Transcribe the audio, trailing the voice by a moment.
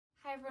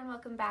Hi everyone,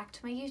 welcome back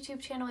to my YouTube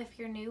channel. If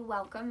you're new,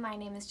 welcome. My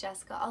name is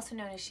Jessica, also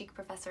known as Chic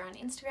Professor on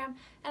Instagram,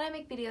 and I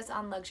make videos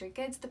on luxury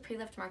goods, the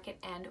pre-loved market,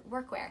 and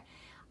workwear.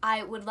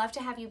 I would love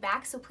to have you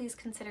back, so please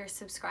consider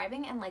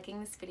subscribing and liking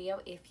this video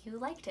if you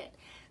liked it.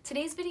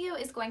 Today's video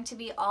is going to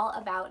be all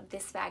about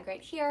this bag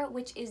right here,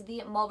 which is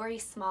the Mulberry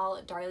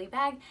Small Darley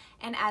bag.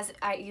 And as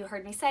you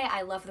heard me say,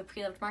 I love the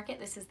pre-loved market.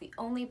 This is the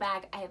only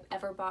bag I have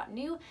ever bought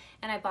new,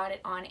 and I bought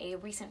it on a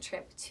recent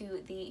trip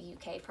to the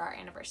UK for our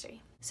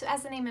anniversary. So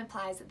as the name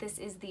implies, this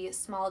is the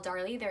small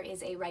Darley. There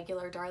is a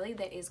regular Darley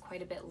that is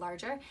quite a bit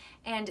larger,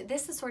 and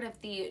this is sort of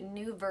the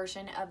new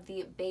version of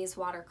the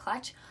Bayswater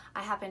clutch.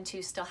 I happen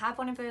to still have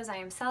one of those. I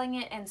am selling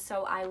it, and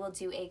so I will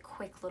do a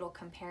quick little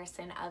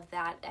comparison of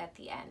that at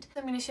the end. So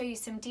I'm going to show you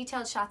some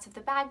detailed shots of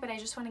the bag, but I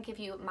just want to give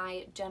you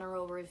my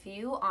general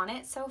review on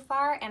it so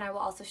far, and I will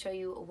also show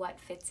you what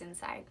fits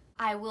inside.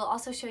 I will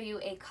also show you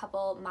a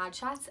couple mod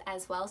shots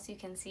as well, so you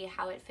can see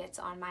how it fits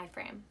on my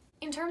frame.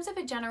 In terms of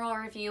a general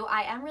review,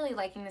 I am really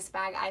liking this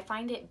bag. I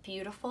find it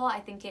beautiful. I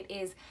think it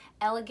is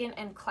elegant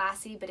and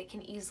classy, but it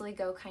can easily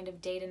go kind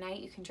of day to night.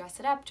 You can dress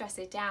it up, dress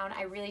it down.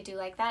 I really do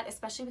like that,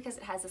 especially because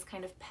it has this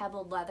kind of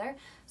pebbled leather.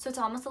 So it's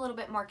almost a little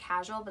bit more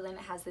casual, but then it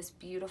has this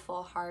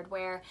beautiful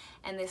hardware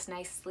and this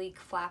nice sleek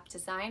flap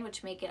design,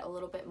 which make it a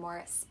little bit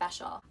more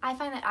special. I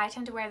find that I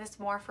tend to wear this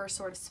more for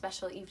sort of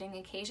special evening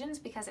occasions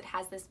because it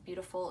has this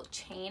beautiful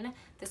chain,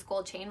 this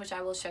gold chain, which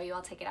I will show you.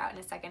 I'll take it out in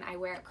a second. I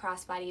wear it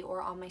crossbody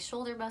or on my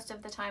shoulder most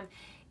of the time.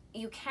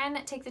 You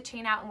can take the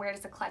chain out and wear it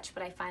as a clutch,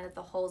 but I find that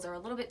the holes are a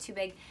little bit too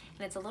big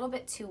and it's a little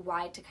bit too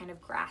wide to kind of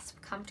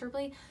grasp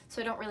comfortably,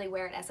 so I don't really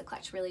wear it as a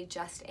clutch, really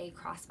just a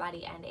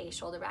crossbody and a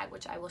shoulder bag,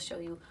 which I will show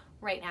you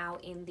right now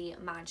in the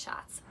mod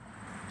shots.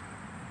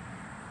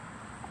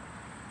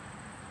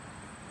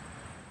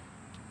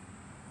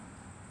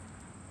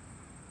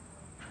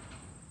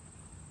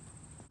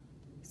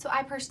 So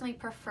I personally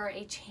prefer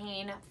a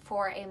chain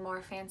for a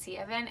more fancy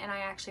event, and I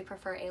actually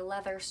prefer a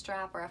leather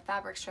strap or a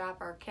fabric strap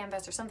or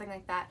canvas or something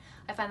like that.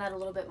 I find that a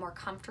little bit more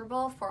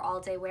comfortable for all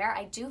day wear.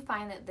 I do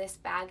find that this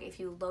bag, if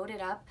you load it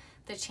up,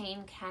 the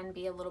chain can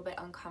be a little bit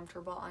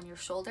uncomfortable on your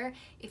shoulder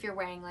if you're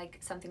wearing like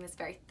something that's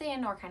very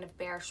thin or kind of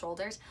bare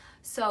shoulders.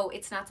 So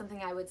it's not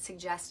something I would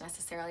suggest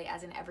necessarily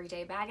as an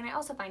everyday bag, and I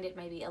also find it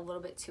maybe a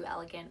little bit too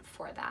elegant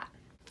for that.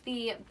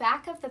 The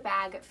back of the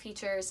bag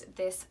features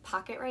this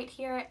pocket right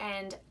here,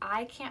 and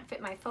I can't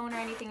fit my phone or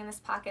anything in this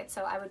pocket,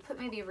 so I would put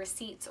maybe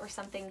receipts or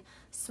something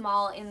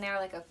small in there,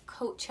 like a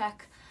coat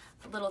check,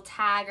 a little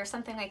tag or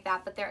something like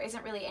that, but there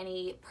isn't really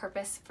any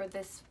purpose for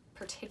this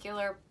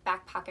particular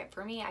back pocket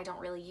for me. I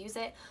don't really use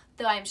it,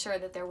 though I'm sure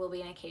that there will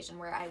be an occasion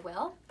where I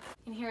will.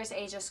 And here's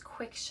a just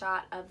quick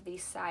shot of the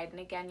side,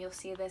 and again, you'll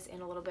see this in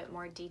a little bit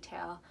more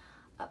detail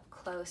up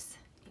close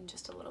in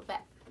just a little bit.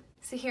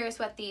 So here's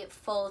what the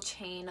full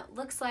chain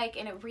looks like,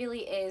 and it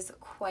really is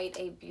quite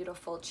a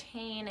beautiful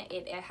chain.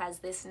 It has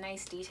this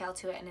nice detail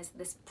to it and is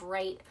this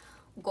bright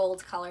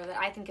gold color that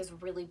I think is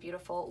really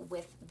beautiful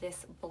with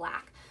this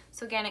black.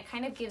 So again, it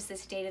kind of gives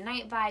this day to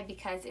night vibe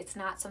because it's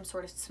not some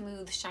sort of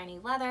smooth, shiny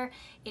leather.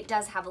 It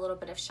does have a little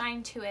bit of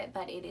shine to it,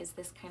 but it is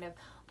this kind of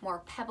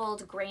more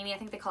pebbled, grainy, I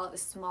think they call it the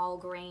small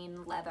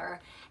grain leather,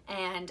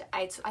 and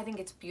I think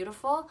it's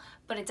beautiful,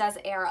 but it does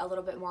err a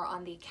little bit more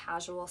on the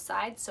casual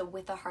side, so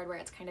with the hardware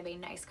it's kind of a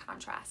nice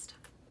contrast.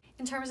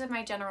 In terms of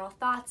my general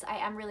thoughts, I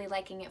am really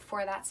liking it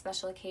for that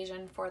special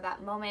occasion, for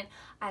that moment.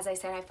 As I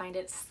said, I find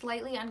it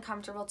slightly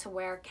uncomfortable to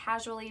wear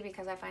casually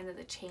because I find that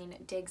the chain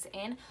digs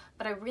in,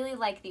 but I really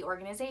like the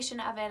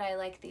organization of it, I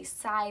like the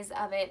size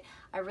of it,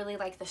 I really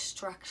like the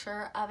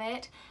structure of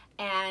it,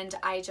 and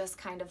I just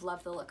kind of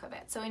love the look of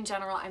it. So in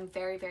general, I'm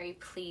very, very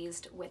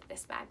pleased with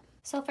this bag.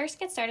 So I'll first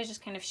get started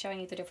just kind of showing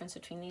you the difference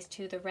between these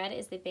two. The red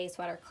is the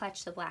Bayswater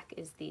clutch, the black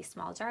is the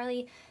small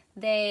Darley.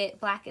 The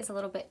black is a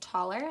little bit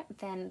taller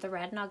than the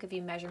red, and I'll give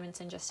you measurements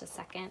in just a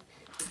second.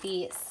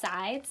 The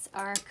sides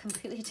are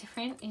completely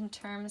different in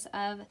terms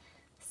of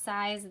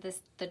size.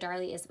 The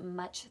Darley is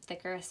much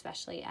thicker,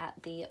 especially at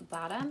the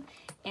bottom,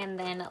 and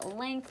then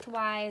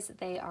lengthwise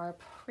they are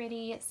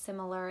pretty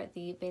similar.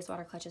 The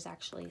Bayswater clutch is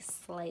actually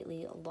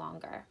slightly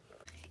longer.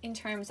 In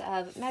terms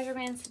of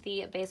measurements,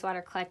 the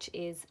Bayswater clutch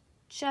is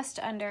just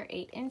under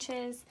 8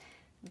 inches.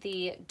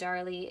 The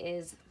Darley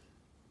is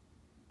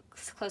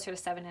closer to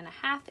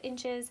 7.5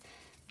 inches.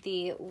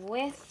 The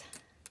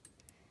width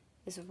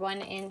is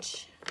 1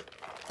 inch.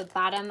 The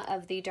bottom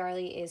of the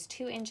Darley is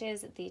 2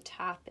 inches. The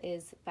top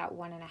is about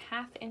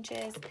 1.5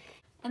 inches.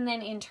 And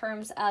then in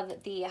terms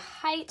of the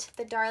height,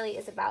 the Darley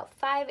is about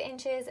 5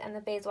 inches and the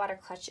Bayswater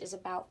clutch is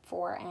about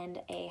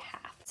 4.5.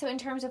 So in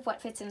terms of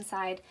what fits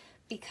inside,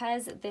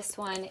 because this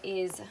one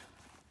is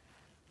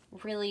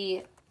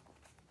really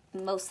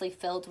mostly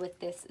filled with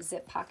this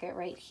zip pocket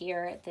right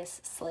here,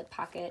 this slip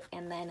pocket,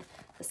 and then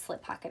the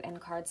slip pocket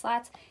and card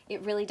slots, it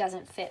really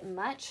doesn't fit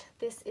much.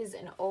 This is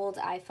an old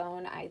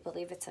iPhone. I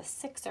believe it's a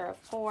 6 or a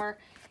 4,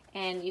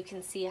 and you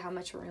can see how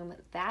much room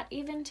that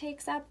even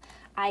takes up.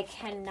 I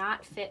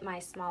cannot fit my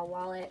small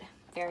wallet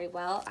very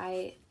well.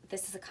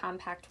 This is a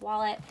compact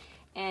wallet,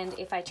 And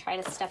if I try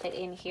to stuff it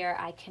in here,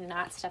 I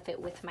cannot stuff it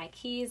with my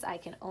keys. I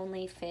can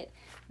only fit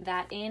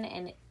that in,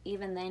 and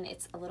even then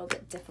it's a little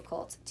bit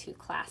difficult to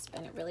clasp,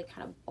 and it really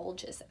kind of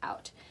bulges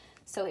out.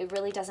 So it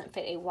really doesn't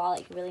fit a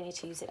wallet. You really need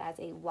to use it as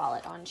a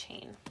wallet on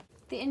chain.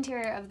 The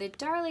interior of the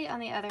Darley, on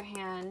the other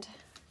hand,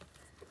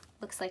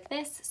 looks like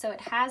this. So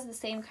it has the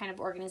same kind of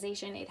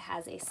organization. It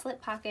has a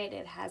slip pocket,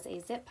 it has a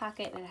zip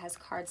pocket, and it has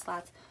card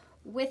slots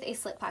with a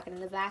slip pocket in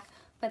the back,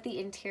 but the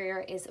interior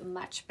is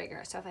much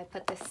bigger. So if I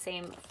put the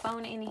same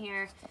phone in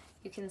here,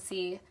 you can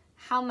see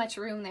how much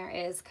room there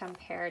is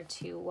compared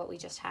to what we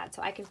just had.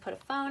 So I can put a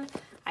phone,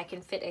 I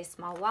can fit a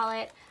small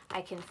wallet,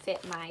 I can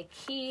fit my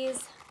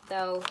keys,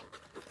 though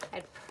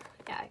I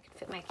could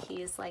fit my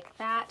keys like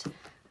that.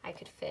 I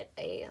could fit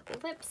a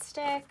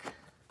lipstick,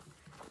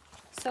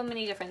 so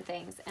many different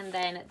things. And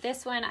then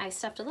this one, I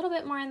stuffed a little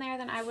bit more in there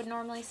than I would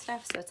normally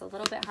stuff, so it's a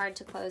little bit hard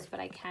to close, but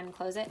I can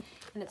close it,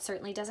 and it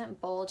certainly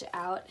doesn't bulge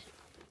out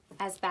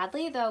as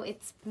badly, though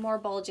it's more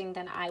bulging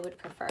than I would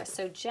prefer.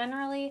 So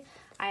generally,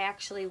 I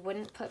actually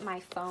wouldn't put my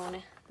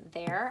phone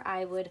there.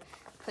 I would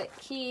put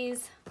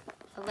keys,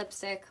 a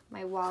lipstick,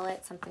 my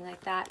wallet, something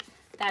like that.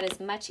 That is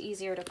much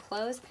easier to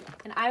close,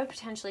 and I would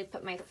potentially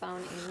put my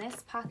phone in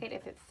this pocket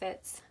if it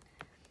fits.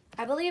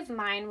 I believe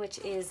mine, which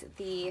is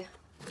the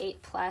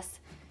 8 Plus,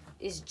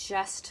 is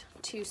just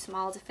too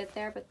small to fit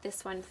there, but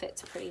this one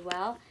fits pretty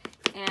well,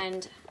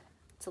 and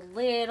it's a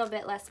little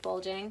bit less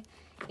bulging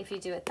if you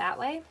do it that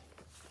way.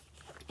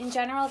 In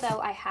general, though,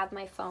 I have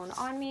my phone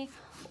on me,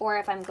 or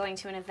if I'm going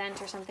to an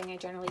event or something, I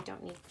generally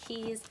don't need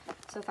keys.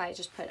 So if I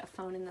just put a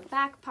phone in the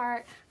back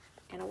part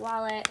and a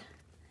wallet,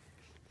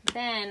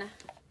 then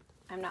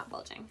I'm not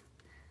bulging.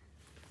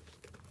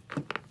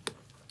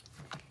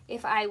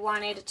 If I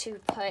wanted to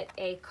put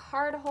a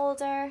card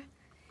holder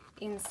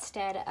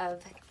instead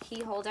of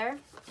key holder,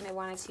 and I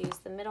wanted to use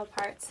the middle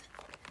parts,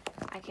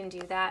 I can do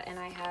that, and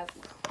I have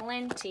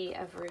plenty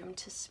of room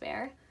to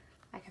spare.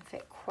 I can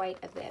fit quite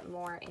a bit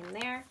more in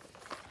there.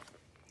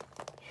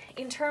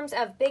 In terms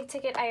of big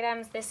ticket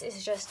items, this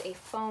is just a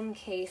foam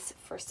case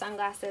for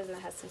sunglasses, and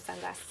it has some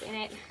sunglasses in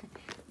it.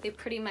 They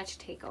pretty much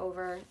take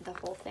over the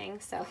whole thing,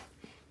 so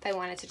if I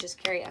wanted to just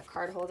carry a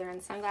card holder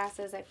and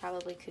sunglasses, I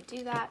probably could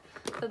do that,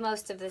 but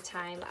most of the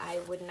time I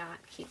would not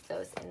keep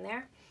those in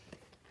there.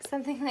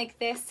 Something like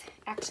this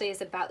actually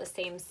is about the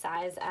same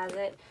size as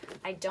it.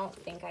 I don't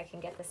think I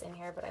can get this in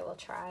here, but I will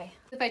try.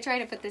 If I try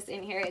to put this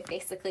in here, it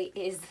basically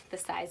is the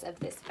size of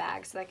this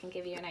bag, so that can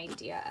give you an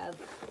idea of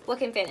what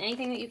can fit.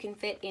 Anything that you can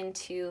fit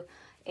into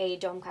a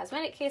Dome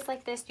Cosmetic case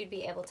like this, you'd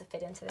be able to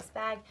fit into this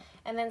bag.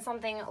 And then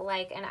something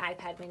like an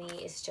iPad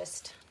mini is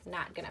just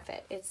not gonna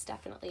fit. It's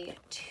definitely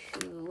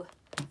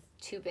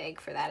too big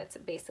for that. It's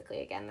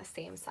basically, again, the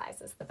same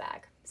size as the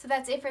bag. So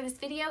that's it for this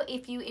video.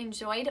 If you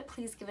enjoyed,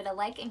 please give it a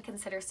like and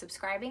consider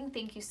subscribing.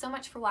 Thank you so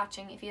much for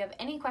watching. If you have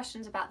any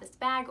questions about this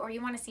bag, or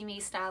you want to see me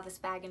style this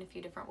bag in a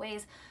few different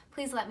ways,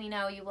 please let me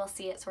know. You will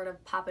see it sort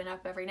of popping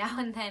up every now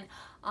and then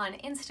on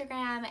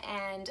Instagram,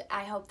 and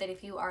I hope that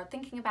if you are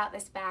thinking about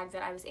this bag,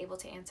 that I was able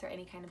to answer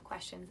any kind of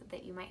questions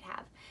that you might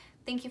have.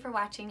 Thank you for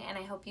watching, and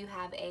I hope you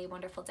have a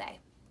wonderful day.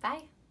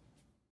 Bye.